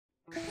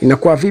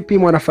Inakuwa vipi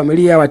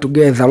mwanafamilia wa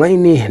Together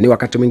Line? Ni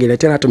wakati mwingine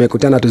tena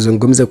tumekutana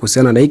tuzungumze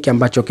kuhusiana na hiki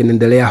ambacho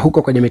kinaendelea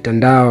huko kwenye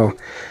mitandao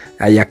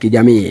ya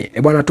kijamii.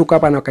 Bwana, tuko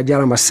hapa na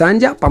Kajala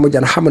Masanja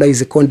pamoja na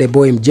Harmonize Konde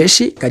Boy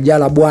Mjeshi.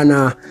 Kajala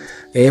bwana,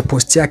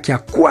 post yake ya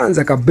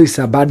kwanza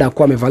kabisa baada ya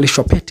kuwa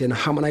amevalishwa pete na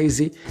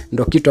Harmonize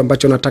ndio kitu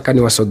ambacho nataka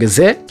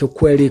niwasogezee.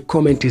 Kiukweli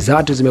comment za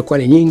watu zimekuwa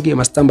ni nyingi,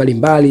 mastaa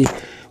mbalimbali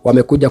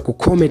wamekuja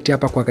kucomment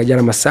hapa kwa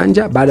Kajala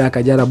Masanja baada ya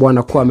Kajala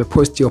bwana kuwa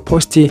ameposti hiyo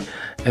posti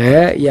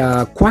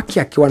ya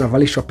kwake akiwa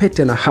anavalishwa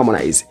pete na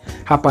Harmonize.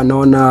 Hapa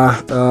naona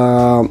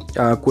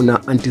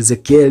kuna Auntie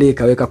Zekieli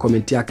kaweka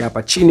comment yake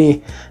hapa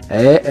chini,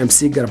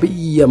 MC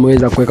Garbi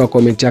ameweza kuweka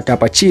comment yake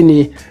hapa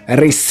chini,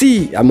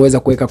 Resi ameweza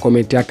kuweka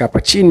comment yake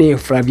hapa chini,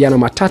 Flaviana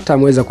Matata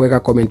ameweza kuweka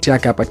comment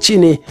yake hapa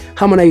chini,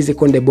 Harmonize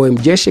Konde Boy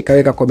Mjeshi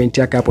kaweka comment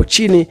yake hapo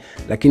chini,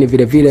 lakini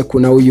vile vile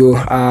kuna huyu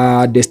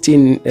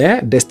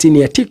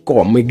Destiny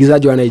Etiko,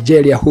 mwigizaji wa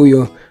Nigeria.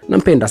 Huyo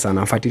nampenda sana,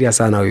 nafuatilia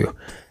sana huyo.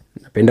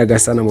 Napendaga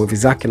sana movie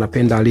zake,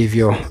 napenda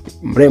alivyo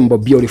mrembo,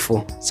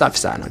 beautiful, safi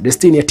sana.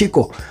 Destiny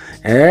Etiko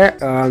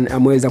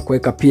ameweza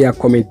kuweka pia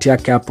comment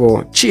yake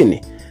hapo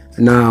chini,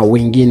 na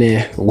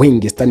wengine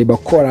wengi, Stani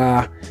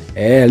Bakora,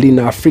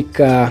 Lina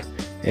Afrika,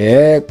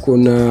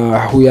 kuna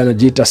huyu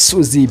anajiita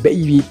Suzy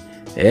Baby,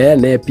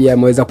 naye pia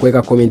ameweza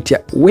kuweka comment.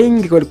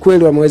 Wengi kwa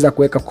kweli wameweza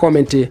kuweka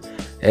comment.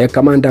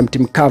 Kamanda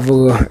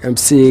Mtimkavu,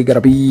 MC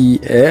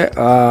Garabi,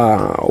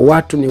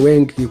 watu ni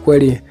wengi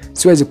kweli,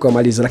 siwezi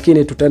kumaliza,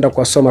 lakini tutaenda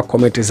kuwasoma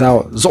comment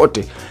zao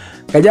zote.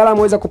 Kajala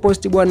ameweza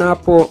kuposti bwana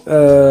hapo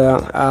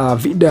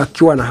video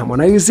akiwa na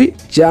Harmonize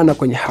jana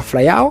kwenye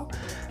hafla yao,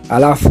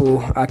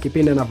 alafu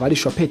akipenda na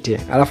valishwa pete,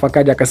 alafu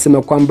akaja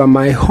akasema kwamba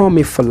my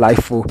homie for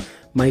life,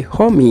 my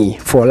homie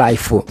for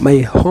life,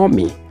 my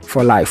homie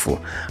for life.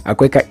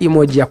 Akaweka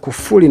emoji ya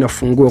kufuli na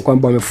funguo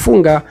kwamba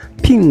wamefunga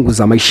pingu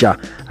za maisha.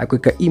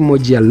 Akaweka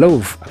emoji ya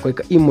love,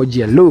 akaweka emoji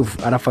ya love,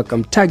 alafu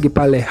akamtagi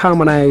pale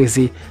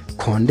Harmonize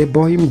Konde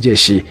Boy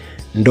Mjeshi,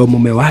 ndo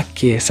mume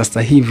wake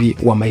sasa hivi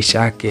wa maisha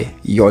yake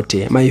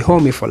yote, my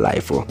homie for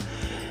life.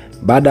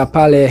 Baada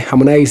pale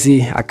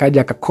Harmonize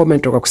akaja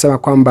akacomment kwa kusema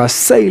kwamba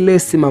say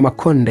less mama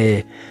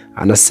Konde,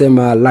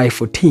 anasema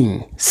life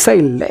thing,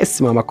 say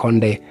less mama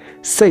Konde,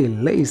 say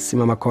less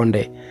mama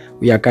Konde.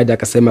 Huyu akaja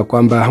akasema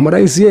kwamba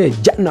Harmonize,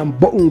 jana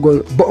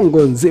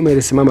bongo nzima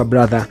ilisimama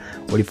brother,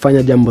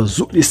 ulifanya jambo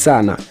zuri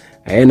sana,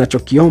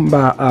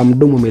 nachokiomba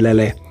mdumu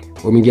milele.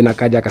 Mwingine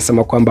akaja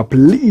akasema kwamba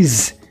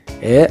please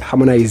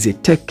Harmonize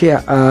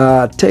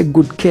take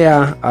good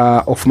care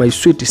of my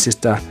sweet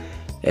sister.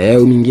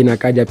 Mwingine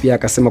akaja pia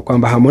akasema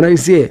kwamba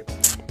Harmonize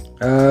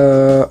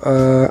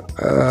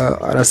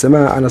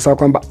anasema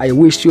kwamba I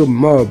wish you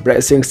more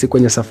blessings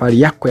kwenye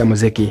safari yako ya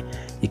muziki,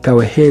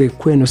 ikawe heri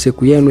kwenu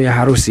siku yenu ya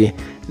harusi.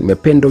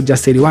 Nimependa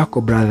ujasiri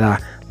wako brother,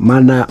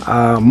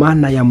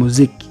 maana ya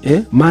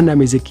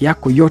muziki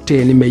yako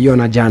yote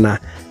nimeiona jana.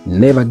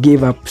 Never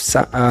give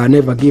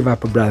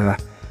up brother.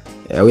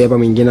 Huyu hapa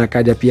mwingine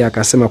akaja pia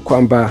akasema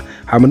kwamba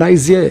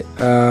Harmonize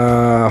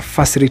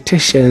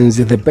facilitations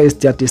the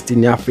best artist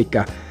in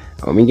Africa.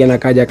 Mwingine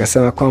akaja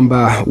akasema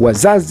kwamba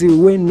wazazi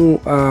wenu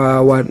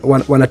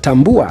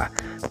wanatambua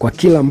kwa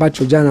kila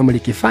ambacho jana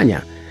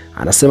mlikifanya.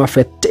 Anasema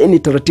feteni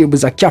taratibu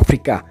za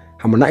Kiafrika,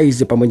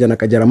 Harmonize pamoja na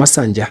Kajala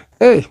Masanja.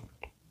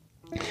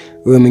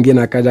 Huyo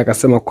mwingine akaja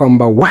akasema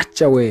kwamba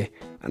wacha we,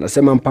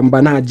 anasema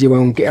mpambanaji,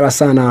 waongera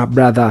sana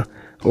brother.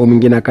 Huyo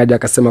mwingine akaja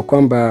akasema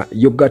kwamba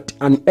you got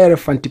an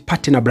elephant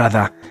partner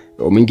brother.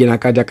 Huyo mwingine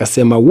akaja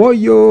akasema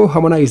woyo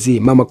Harmonize,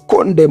 mama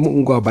Konde,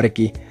 Mungu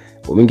awabariki.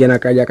 Huyo mwingine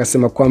akaja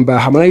akasema kwamba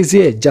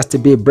Harmonize, just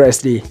be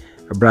blessed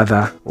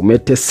brother,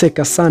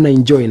 umeteseka sana,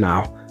 enjoy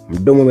now,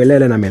 mdomo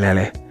milele na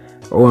milele.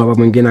 Huyo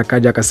mwingine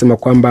akaja akasema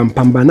kwamba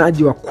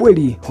mpambanaji wa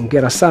kweli,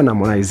 hongera sana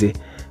Harmonize.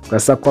 Kwa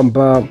sababu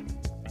kwamba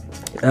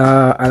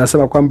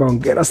anasema kwamba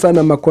hongera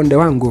sana Makonde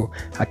wangu,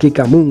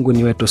 hakika Mungu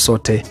ni wetu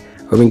sote.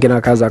 Mwingine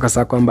akaza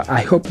akasema kwamba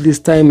I hope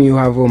this time you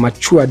have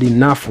matured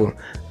enough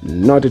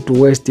not to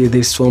waste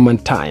this woman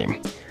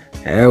time.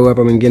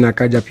 Hapa mwingine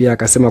akaja pia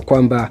akasema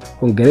kwamba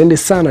hongereni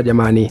sana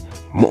jamani,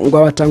 Mungu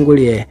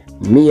awatangulie,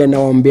 mie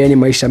nawaombeeni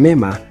maisha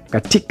mema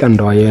katika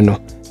ndoa yenu.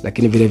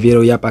 Lakini vile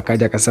vile hapa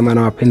akaja akasema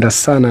nawapenda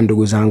sana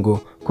ndugu zangu,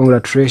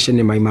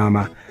 congratulations my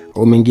mama.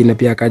 Mwingine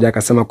pia akaja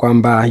akasema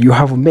kwamba you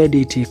have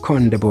made it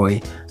Konde Boy,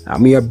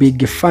 I'm your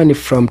big fan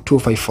from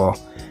 254.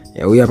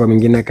 Huyu hapa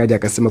mwingine akaja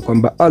akasema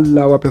kwamba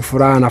Allah wape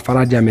furaha na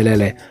faraja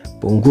milele,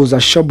 punguza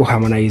shobo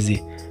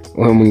Harmonize.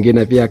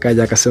 Mwingine pia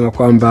akaja akasema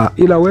kwamba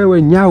ila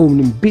wewe nyau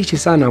ni mbichi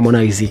sana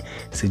Harmonize,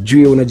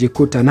 sijui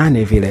unajikuta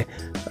nane vile.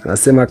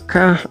 Anasema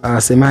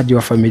msemaji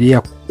wa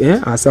familia,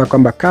 anasema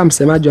kwamba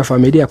msemaji wa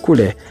familia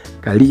kule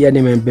kalia,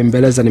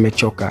 nimembembeleza,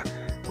 nimechoka.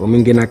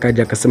 Mwingine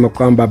akaja akasema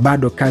kwamba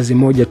bado kazi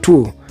moja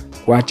tu,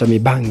 kuacha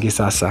mibangi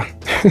sasa.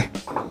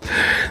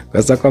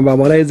 Kwa sababu kwamba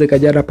Harmonize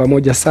Kajala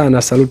pamoja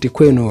sana, saluti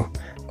kwenu.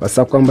 Kwa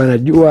sababu kwamba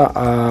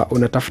najua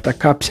unatafuta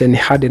caption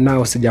hadi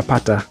nao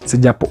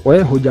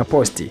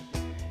hujaposti.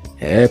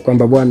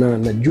 Kwamba bwana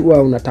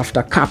najua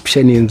unatafuta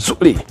caption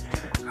nzuri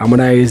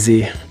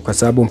Harmonize, kwa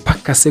sababu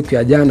mpaka siku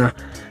ya jana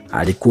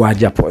alikuwa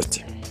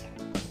hajaposti.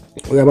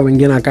 Huyu hapa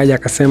mwingine akaja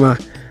akasema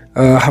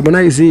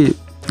Harmonize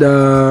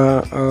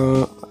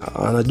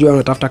anajua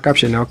anatafuta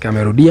caption. Okay,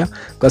 amerudia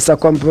kwa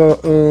sababu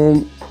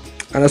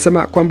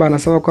kwamba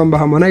anasema kwamba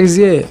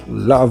Harmonize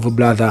love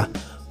brother,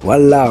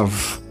 one love.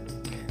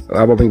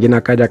 Hapo mwingine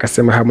akaja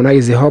akasema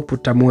Harmonize hope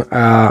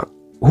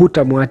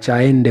hutamwacha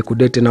aende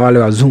kudate na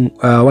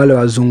wale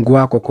wazungu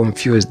wako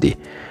confused,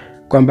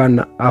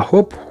 kwamba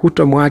hope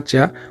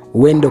hutamwacha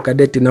uende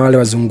kadate na wale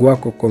wazungu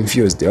wako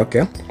confused.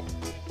 Okay.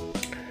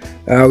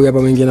 Huyu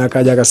hapa mwingine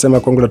akaja akasema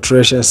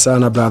congratulations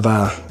sana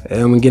brother.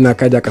 Mwingine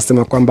akaja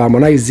akasema kwamba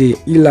Harmonize,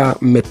 ila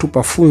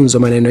mmetupa funzo,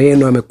 maneno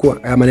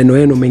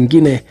yenu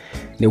mengine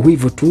ni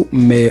wivu tu,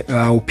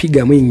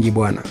 mmeupiga mwingi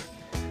bwana.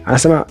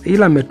 Anasema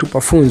ila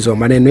mmetupa funzo,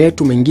 maneno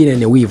yetu mengine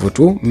ni wivu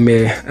tu,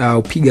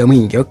 mmeupiga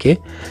mwingi. Okay.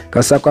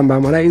 Kwa sababu kwamba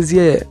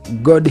Harmonize,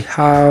 God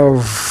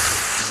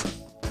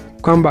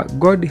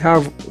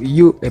have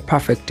you a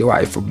perfect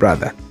wife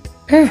brother.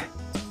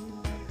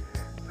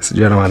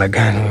 Sijui na maana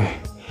gani.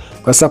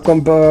 Kwa sababu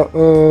kwamba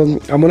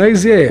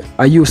Harmonize,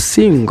 are you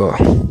single?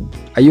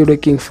 Are you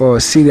looking for a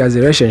serious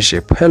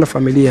relationship? Hello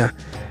familia,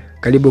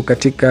 karibu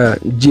katika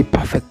G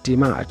Perfect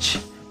Match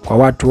kwa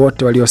watu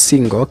wote walio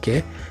single. Okay.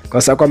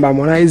 Kwa sababu kwamba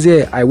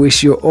Harmonize, I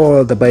wish you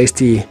all the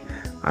best.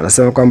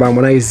 Anasema kwamba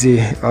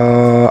Harmonize,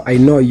 I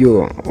know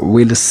you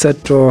will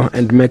settle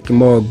and make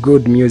more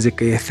good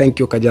music. Thank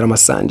you Kajala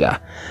Masanja.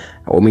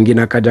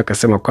 Mwingine akaja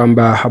akasema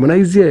kwamba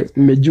Harmonize,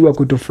 mmejua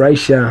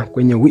kutufurahisha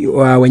kwenye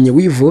wenye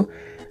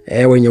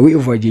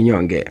wivu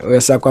wajinyonge.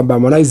 Sasa kwamba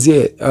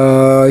Harmonize,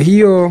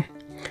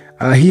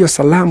 hiyo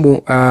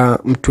salamu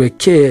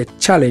mtuwekee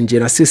challenge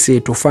na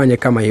sisi tufanye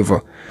kama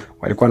hivyo.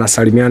 Walikuwa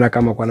nasalimiana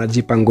kama kwa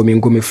najipa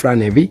ngumi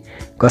fulani hivi.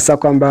 Kwa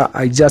sababu kwamba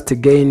I just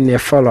gain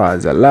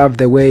followers, I love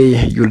the way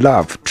you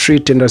love,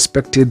 treat and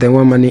respect the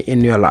woman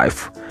in your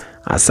life.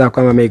 Asa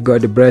kwamba may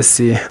God bless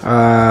you,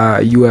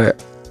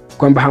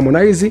 kwamba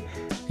Harmonize,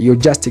 you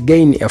just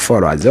gain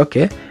followers.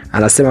 Okay.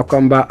 Anasema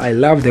kwamba I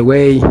love the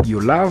way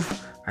you love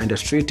and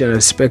treat and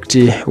respect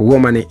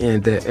woman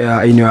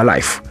in your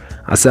life.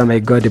 Asa may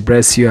God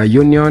bless your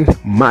union,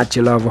 much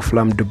love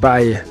from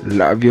Dubai,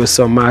 love you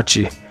so much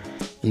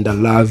and I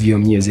love your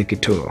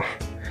music too.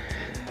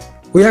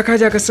 Huyu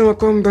akaja akasema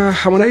kwamba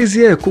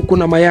Harmonize, kuku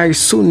na mayai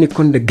soon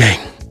Konde Gang.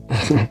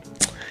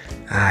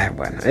 Haya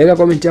bwana, weka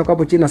comment yako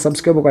hapo chini na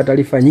subscribe kwa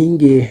taarifa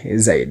nyingi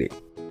zaidi.